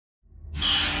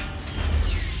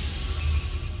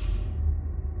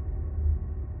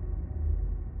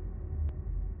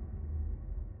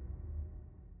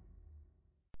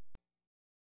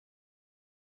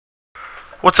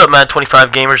What's up, Madden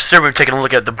 25 gamers? Today we're taking a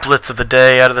look at the Blitz of the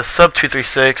day out of the sub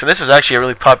 236, and this was actually a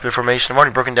really popular formation. I've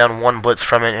already broken down one Blitz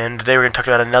from it, and today we're going to talk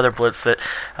about another Blitz that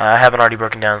I haven't already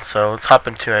broken down. So let's hop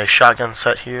into a shotgun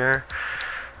set here,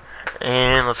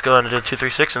 and let's go into the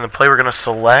 236. And the play we're going to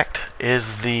select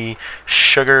is the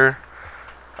sugar,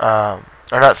 or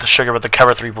not the sugar, but the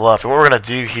cover 3 bluff. And what we're going to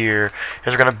do here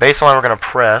is we're going to baseline, we're going to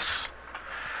press,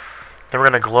 then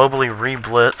we're going to globally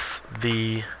re-blitz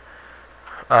the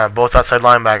both outside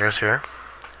linebackers here,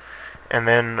 and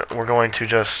then we're going to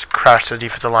just crash the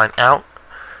defensive line out,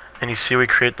 and you see we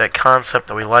create that concept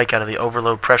that we like out of the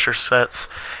overload pressure sets,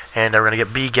 and we're going to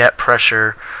get B-gap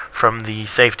pressure from the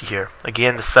safety here.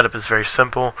 Again, the setup is very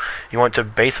simple. You want to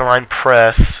baseline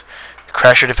press,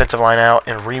 crash your defensive line out,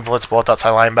 and re-blitz both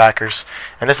outside linebackers.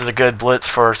 And this is a good blitz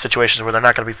for situations where they're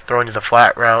not going to be throwing you the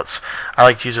flat routes. I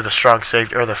like to use the strong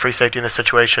safety or the free safety in this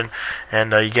situation.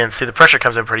 And again, see the pressure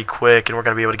comes in pretty quick, and we're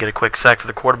going to be able to get a quick sack for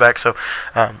the quarterback. So,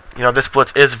 this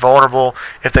blitz is vulnerable.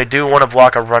 If they do want to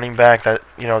block a running back, that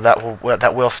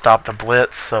that will stop the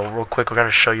blitz. So real quick, we're going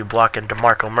to show you blocking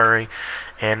DeMarco Murray,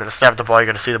 and at the snap of the ball, you're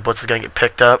going to see the blitz is going to get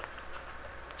picked up.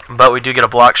 But we do get a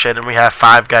block shed, and we have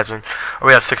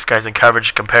 6 guys in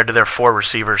coverage compared to their 4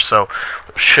 receivers. So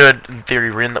should in theory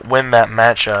win that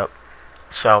matchup.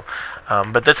 So,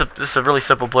 but this is a really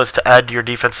simple blitz to add to your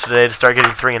defense today to start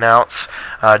getting 3 and outs.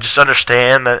 Just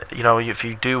understand that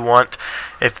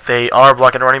if they are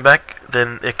blocking a running back,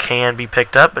 then it can be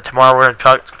picked up. But tomorrow we're going to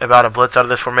talk about a blitz out of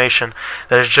this formation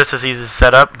that is just as easy to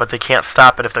set up, but they can't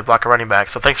stop it if they block a running back.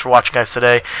 So thanks for watching, guys,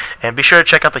 today, and be sure to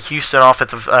check out the Houston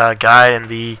offensive guide and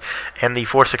the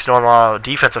 4-6 normal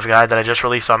defensive guide that I just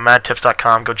released on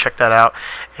madtips.com. Go check that out,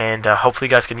 and hopefully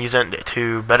you guys can use it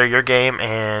to better your game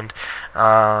and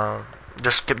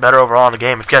just get better overall in the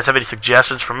game. If you guys have any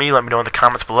suggestions for me, let me know in the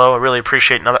comments below. I really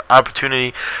appreciate another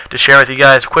opportunity to share with you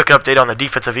guys. Quick update on the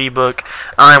defensive ebook.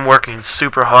 I'm working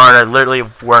super hard. I literally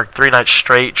worked 3 nights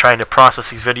straight trying to process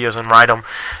these videos and write them,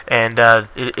 and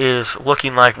it is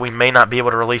looking like we may not be able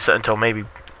to release it until maybe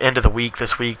end of the week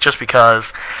this week, just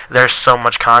because there's so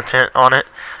much content on it.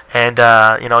 And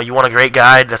you want a great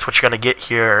guide, that's what you're going to get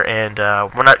here, and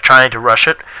we're not trying to rush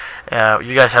it.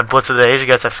 You guys have Blitz of the Days, you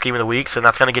guys have Scheme of the Weeks, and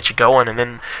that's going to get you going, and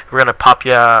then we're going to pop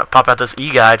out this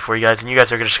e-guide for you guys, and you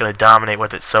guys are just going to dominate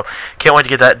with it. So can't wait to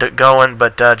get that going,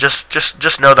 but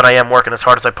just know that I am working as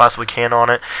hard as I possibly can on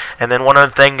it. And then one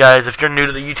other thing, guys, if you're new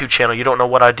to the YouTube channel, you don't know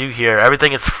what I do here,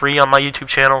 everything is free on my YouTube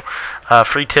channel.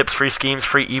 Free tips, free schemes,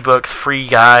 free ebooks, free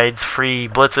guides, free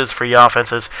blitzes, free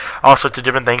offenses, all sorts of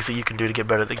different things that you can do to get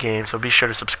better at the game. So be sure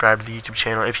to subscribe to the YouTube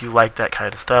channel if you like that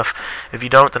kind of stuff. If you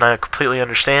don't, then I completely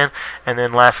understand. And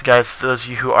then lastly, guys, those of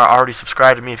you who are already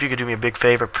subscribed to me, if you could do me a big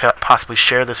favor, possibly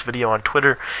share this video on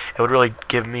Twitter, it would really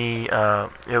give me,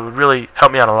 it would really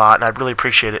help me out a lot, and I'd really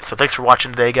appreciate it. So thanks for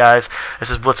watching today, guys.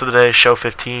 This is Blitz of the Day, Show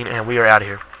 15, and we are out of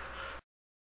here.